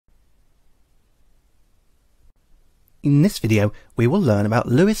In this video, we will learn about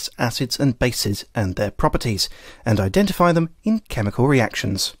Lewis acids and bases and their properties, and identify them in chemical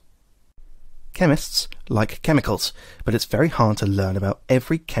reactions. Chemists like chemicals, but it's very hard to learn about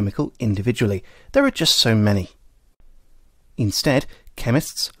every chemical individually. There are just so many. Instead,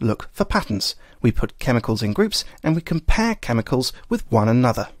 chemists look for patterns. We put chemicals in groups and we compare chemicals with one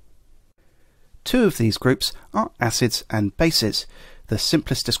another. Two of these groups are acids and bases. The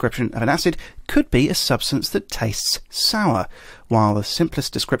simplest description of an acid could be a substance that tastes sour, while the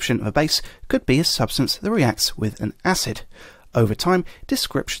simplest description of a base could be a substance that reacts with an acid. Over time,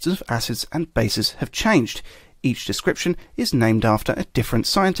 descriptions of acids and bases have changed. Each description is named after a different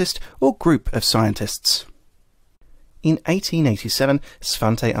scientist or group of scientists. In 1887,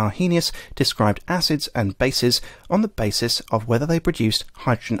 Svante Arrhenius described acids and bases on the basis of whether they produced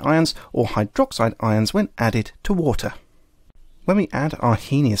hydrogen ions or hydroxide ions when added to water. When we add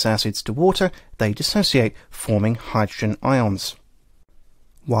Arrhenius acids to water, they dissociate, forming hydrogen ions,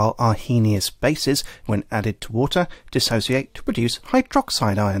 while Arrhenius bases, when added to water, dissociate to produce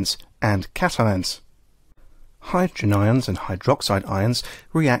hydroxide ions and cations. Hydrogen ions and hydroxide ions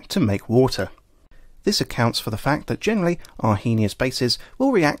react to make water. This accounts for the fact that generally Arrhenius bases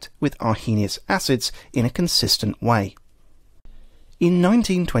will react with Arrhenius acids in a consistent way. In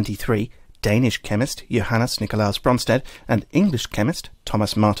 1923, Danish chemist Johannes Nicolaus Bronsted and English chemist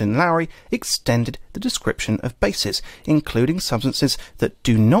Thomas Martin Lowry extended the description of bases, including substances that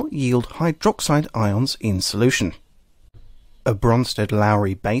do not yield hydroxide ions in solution. A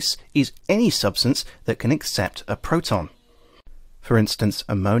Bronsted-Lowry base is any substance that can accept a proton. For instance,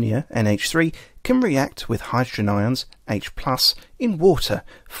 ammonia, NH3, can react with hydrogen ions, H+, in water,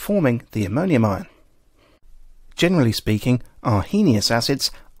 forming the ammonium ion. Generally speaking, Arrhenius acids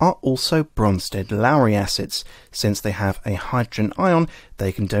are also Bronsted-Lowry acids. Since they have a hydrogen ion,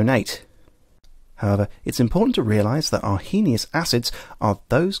 they can donate. However, it's important to realize that Arrhenius acids are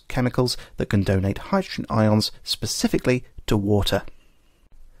those chemicals that can donate hydrogen ions specifically to water.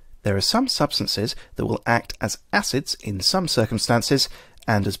 There are some substances that will act as acids in some circumstances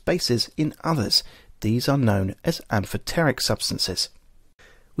and as bases in others. These are known as amphoteric substances.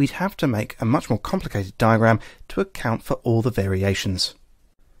 We'd have to make a much more complicated diagram to account for all the variations.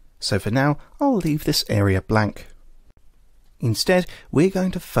 So for now, I'll leave this area blank. Instead, we're going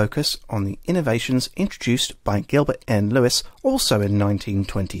to focus on the innovations introduced by Gilbert N. Lewis, also in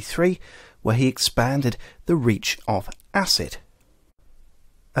 1923, where he expanded the reach of acid.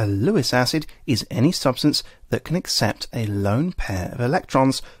 A Lewis acid is any substance that can accept a lone pair of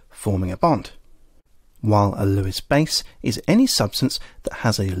electrons, forming a bond, while a Lewis base is any substance that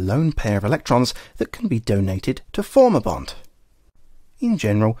has a lone pair of electrons that can be donated to form a bond. In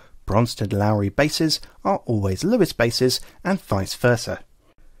general, Bronsted-Lowry bases are always Lewis bases and vice versa.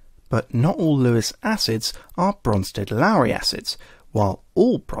 But not all Lewis acids are Bronsted-Lowry acids, while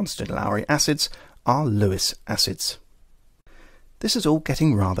all Bronsted-Lowry acids are Lewis acids. This is all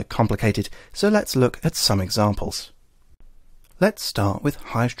getting rather complicated, so let's look at some examples. Let's start with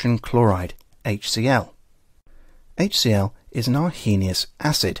hydrogen chloride, HCl. HCl is an Arrhenius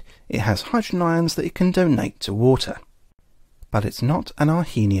acid. It has hydrogen ions that it can donate to water. But it's not an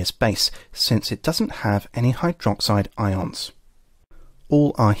Arrhenius base, since it doesn't have any hydroxide ions.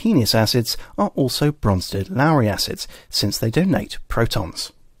 All Arrhenius acids are also Bronsted-Lowry acids, since they donate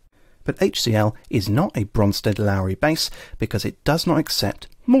protons. But HCl is not a Bronsted-Lowry base because it does not accept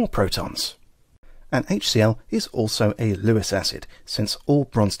more protons. And HCl is also a Lewis acid, since all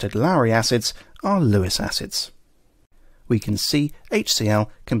Bronsted-Lowry acids are Lewis acids. We can see HCl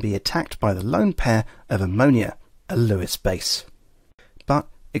can be attacked by the lone pair of ammonia, a Lewis base. But,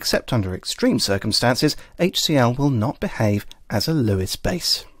 except under extreme circumstances, HCl will not behave as a Lewis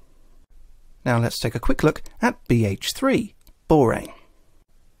base. Now let's take a quick look at BH3, borane.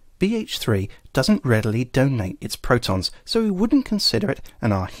 BH3 doesn't readily donate its protons, so we wouldn't consider it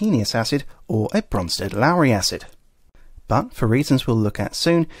an Arrhenius acid or a Bronsted-Lowry acid. But, for reasons we'll look at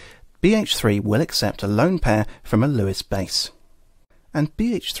soon, BH3 will accept a lone pair from a Lewis base. And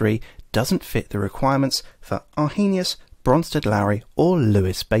BH3 doesn't fit the requirements for Arrhenius, Bronsted-Lowry or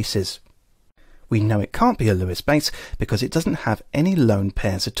Lewis bases. We know it can't be a Lewis base because it doesn't have any lone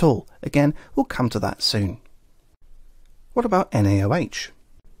pairs at all. Again, we'll come to that soon. What about NaOH?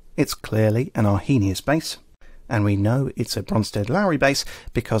 It's clearly an Arrhenius base, and we know it's a Bronsted-Lowry base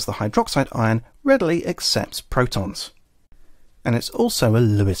because the hydroxide ion readily accepts protons. And it's also a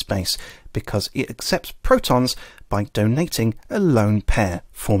Lewis base because it accepts protons by donating a lone pair,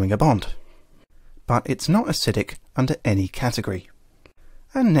 forming a bond. But it's not acidic under any category.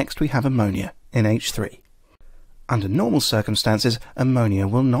 And next we have ammonia, NH3. Under normal circumstances, ammonia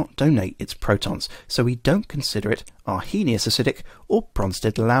will not donate its protons, so we don't consider it Arrhenius acidic or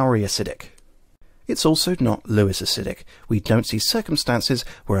Bronsted-Lowry acidic. It's also not Lewis acidic. We don't see circumstances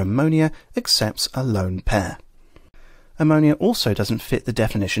where ammonia accepts a lone pair. Ammonia also doesn't fit the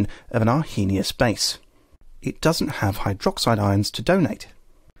definition of an Arrhenius base. It doesn't have hydroxide ions to donate.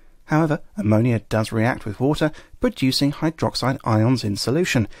 However, ammonia does react with water, producing hydroxide ions in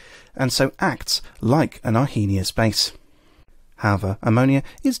solution, and so acts like an Arrhenius base. However, ammonia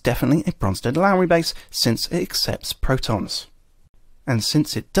is definitely a Bronsted-Lowry base since it accepts protons. And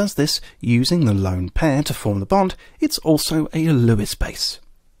since it does this using the lone pair to form the bond, it's also a Lewis base.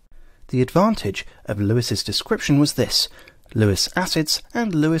 The advantage of Lewis's description was this: Lewis acids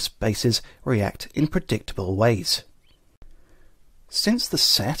and Lewis bases react in predictable ways. Since the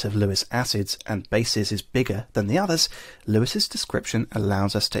set of Lewis acids and bases is bigger than the others, Lewis's description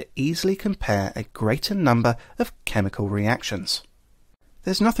allows us to easily compare a greater number of chemical reactions.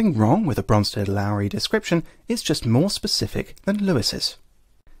 There's nothing wrong with a Bronsted-Lowry description, it's just more specific than Lewis's.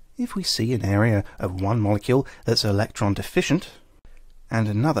 If we see an area of one molecule that's electron deficient, and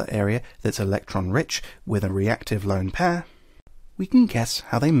another area that's electron rich with a reactive lone pair, we can guess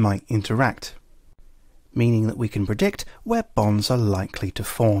how they might interact, meaning that we can predict where bonds are likely to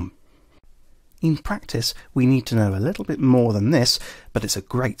form. In practice, we need to know a little bit more than this, but it's a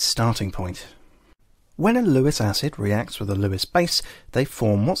great starting point. When a Lewis acid reacts with a Lewis base, they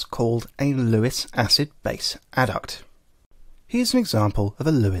form what's called a Lewis acid-base adduct. Here's an example of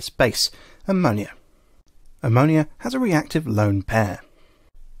a Lewis base, ammonia. Ammonia has a reactive lone pair.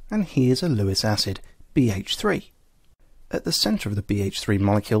 And here's a Lewis acid, BH3. At the centre of the BH3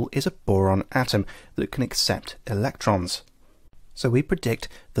 molecule is a boron atom that can accept electrons. So we predict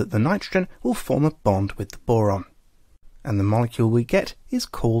that the nitrogen will form a bond with the boron, and the molecule we get is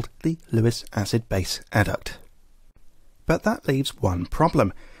called the Lewis acid-base adduct. But that leaves one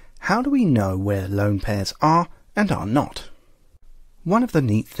problem. How do we know where lone pairs are and are not? One of the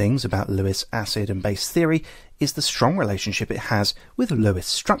neat things about Lewis acid and base theory is the strong relationship it has with Lewis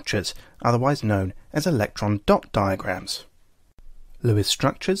structures, otherwise known as electron dot diagrams. Lewis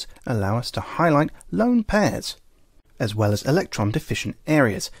structures allow us to highlight lone pairs, as well as electron-deficient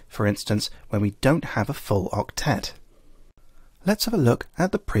areas, for instance when we don't have a full octet. Let's have a look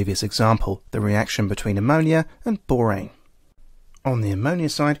at the previous example, the reaction between ammonia and borane. On the ammonia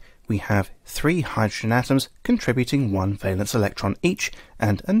side, we have 3 hydrogen atoms contributing 1 valence electron each,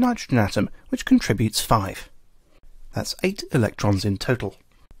 and a nitrogen atom which contributes 5. That's 8 electrons in total.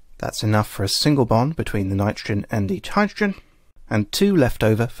 That's enough for a single bond between the nitrogen and each hydrogen, and 2 left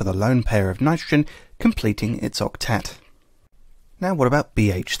over for the lone pair of nitrogen, completing its octet. Now what about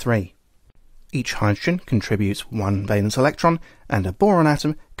BH3? Each hydrogen contributes 1 valence electron, and a boron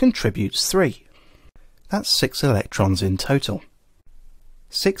atom contributes 3. That's 6 electrons in total.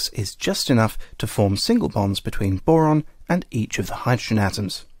 6 is just enough to form single bonds between boron and each of the hydrogen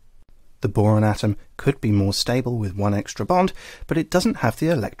atoms. The boron atom could be more stable with 1 extra bond, but it doesn't have the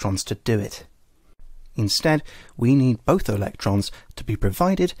electrons to do it. Instead, we need both electrons to be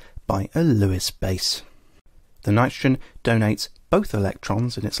provided by a Lewis base. The nitrogen donates both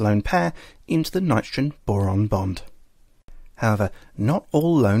electrons in its lone pair into the nitrogen-boron bond. However, not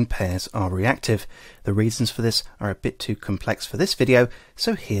all lone pairs are reactive. The reasons for this are a bit too complex for this video,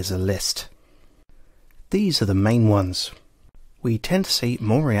 so here's a list. These are the main ones. We tend to see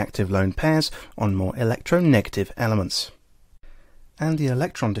more reactive lone pairs on more electronegative elements. And the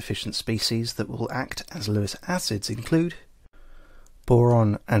electron-deficient species that will act as Lewis acids include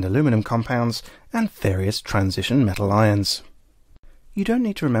boron and aluminum compounds and various transition metal ions. You don't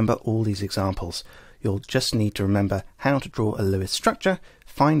need to remember all these examples. You'll just need to remember how to draw a Lewis structure,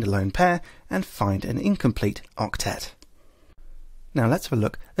 find a lone pair, and find an incomplete octet. Now let's have a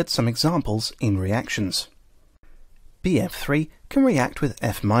look at some examples in reactions. BF3 can react with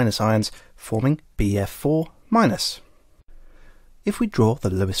F- ions, forming BF4-. If we draw the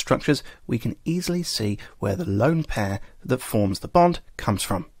Lewis structures, we can easily see where the lone pair that forms the bond comes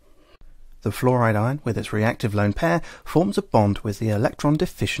from. The fluoride ion, with its reactive lone pair, forms a bond with the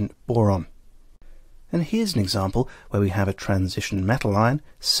electron-deficient boron. And here's an example where we have a transition metal ion,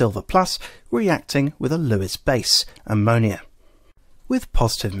 silver plus, reacting with a Lewis base, ammonia. With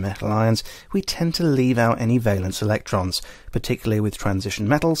positive metal ions, we tend to leave out any valence electrons, particularly with transition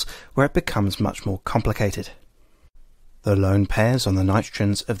metals, where it becomes much more complicated. The lone pairs on the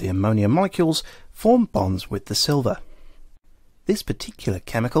nitrogens of the ammonia molecules form bonds with the silver. This particular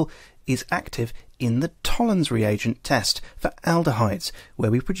chemical is active in the Tollens reagent test for aldehydes,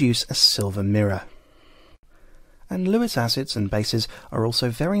 where we produce a silver mirror. And Lewis acids and bases are also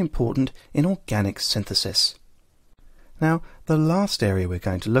very important in organic synthesis. Now, the last area we're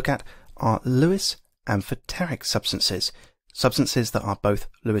going to look at are Lewis amphoteric substances, substances that are both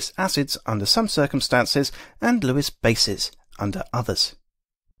Lewis acids under some circumstances and Lewis bases under others.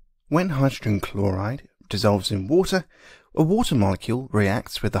 When hydrogen chloride dissolves in water, a water molecule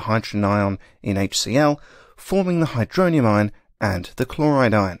reacts with the hydrogen ion in HCl, forming the hydronium ion and the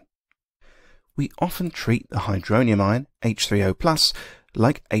chloride ion. We often treat the hydronium ion, H3O+,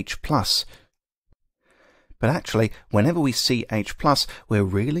 like H+. But actually, whenever we see H+, we're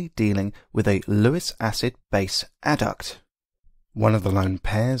really dealing with a Lewis acid-base adduct. One of the lone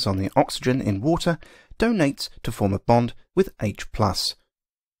pairs on the oxygen in water donates to form a bond with H+.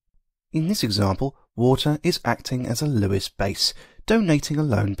 In this example, water is acting as a Lewis base, donating a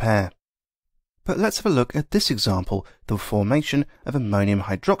lone pair. But let's have a look at this example, the formation of ammonium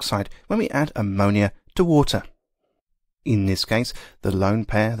hydroxide when we add ammonia to water. In this case, the lone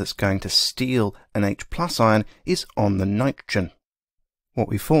pair that's going to steal an H+ ion is on the nitrogen. What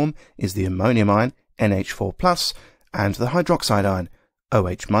we form is the ammonium ion, NH4+, and the hydroxide ion,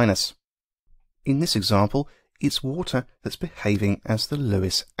 OH-. In this example, it's water that's behaving as the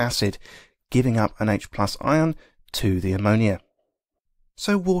Lewis acid, giving up an H+ ion to the ammonia.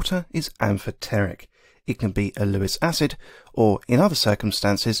 So water is amphoteric. It can be a Lewis acid, or in other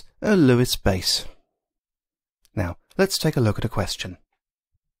circumstances, a Lewis base. Now, let's take a look at a question.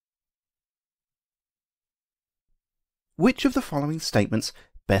 Which of the following statements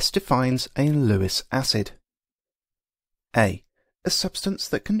best defines a Lewis acid? A. A substance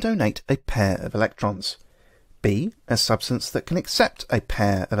that can donate a pair of electrons. B. A substance that can accept a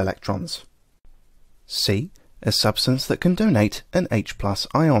pair of electrons. C. A substance that can donate an H+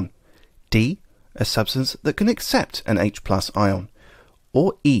 ion. D. A substance that can accept an H+ ion.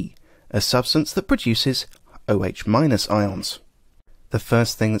 Or E. A substance that produces OH- ions. The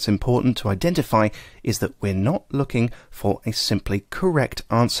first thing that's important to identify is that we're not looking for a simply correct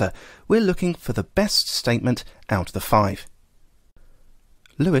answer. We're looking for the best statement out of the 5.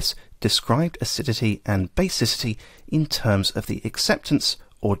 Lewis described acidity and basicity in terms of the acceptance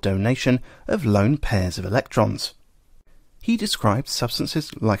or donation of lone pairs of electrons. He described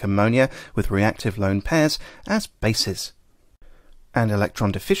substances like ammonia with reactive lone pairs as bases, and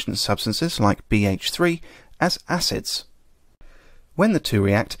electron-deficient substances like BH3 as acids. When the two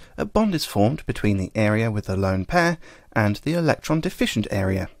react, a bond is formed between the area with the lone pair and the electron-deficient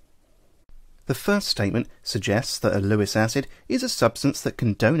area. The first statement suggests that a Lewis acid is a substance that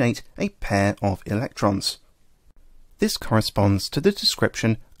can donate a pair of electrons. This corresponds to the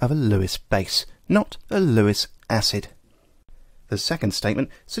description of a Lewis base, not a Lewis acid. The second statement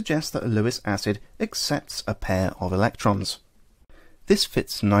suggests that a Lewis acid accepts a pair of electrons. This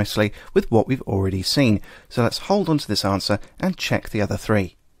fits nicely with what we've already seen, so let's hold on to this answer and check the other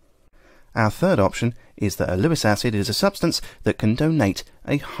 3. Our third option is that a Lewis acid is a substance that can donate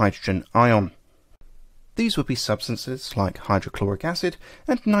a hydrogen ion. These would be substances like hydrochloric acid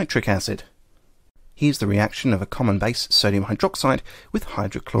and nitric acid. Here's the reaction of a common base, sodium hydroxide, with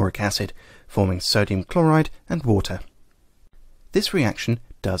hydrochloric acid, forming sodium chloride and water. This reaction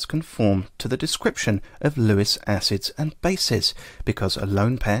does conform to the description of Lewis acids and bases, because a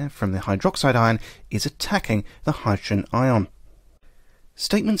lone pair from the hydroxide ion is attacking the hydrogen ion.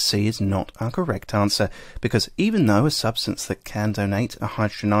 Statement C is not our correct answer, because even though a substance that can donate a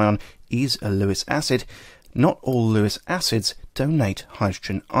hydrogen ion is a Lewis acid, not all Lewis acids donate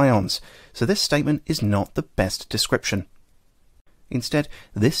hydrogen ions, so this statement is not the best description. Instead,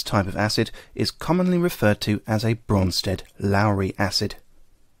 this type of acid is commonly referred to as a Bronsted-Lowry acid.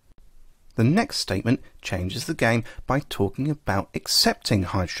 The next statement changes the game by talking about accepting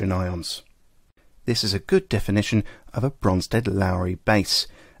hydrogen ions. This is a good definition of a Bronsted-Lowry base,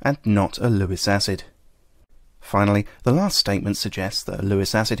 and not a Lewis acid. Finally, the last statement suggests that a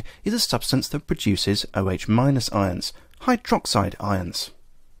Lewis acid is a substance that produces OH- ions, hydroxide ions.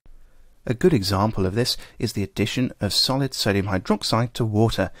 A good example of this is the addition of solid sodium hydroxide to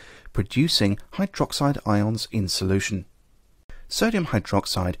water, producing hydroxide ions in solution. Sodium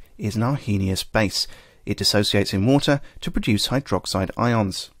hydroxide is an Arrhenius base. It dissociates in water to produce hydroxide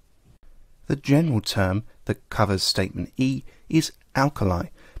ions. The general term that covers statement E is alkali,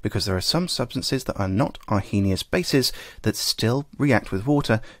 because there are some substances that are not Arrhenius bases that still react with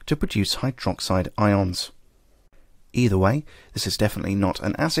water to produce hydroxide ions. Either way, this is definitely not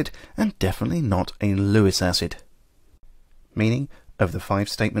an acid and definitely not a Lewis acid. Meaning, of the 5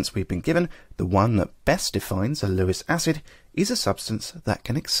 statements we've been given, the one that best defines a Lewis acid is a substance that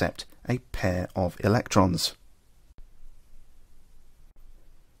can accept a pair of electrons.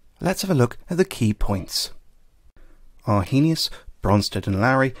 Let's have a look at the key points. Arrhenius Bronsted and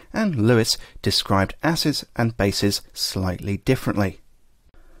Lowry and Lewis described acids and bases slightly differently.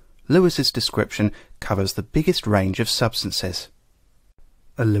 Lewis's description covers the biggest range of substances.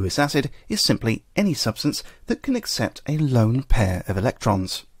 A Lewis acid is simply any substance that can accept a lone pair of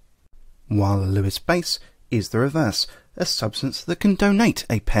electrons, while a Lewis base is the reverse, a substance that can donate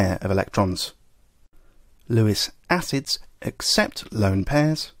a pair of electrons. Lewis acids accept lone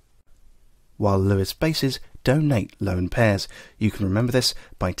pairs, while Lewis bases donate lone pairs. You can remember this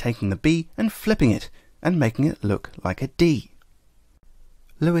by taking the B and flipping it and making it look like a D.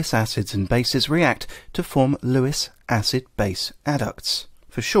 Lewis acids and bases react to form Lewis acid-base adducts,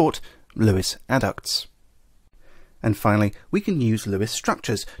 for short, Lewis adducts. And finally, we can use Lewis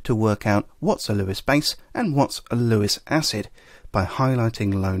structures to work out what's a Lewis base and what's a Lewis acid by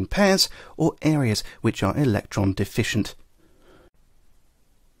highlighting lone pairs or areas which are electron deficient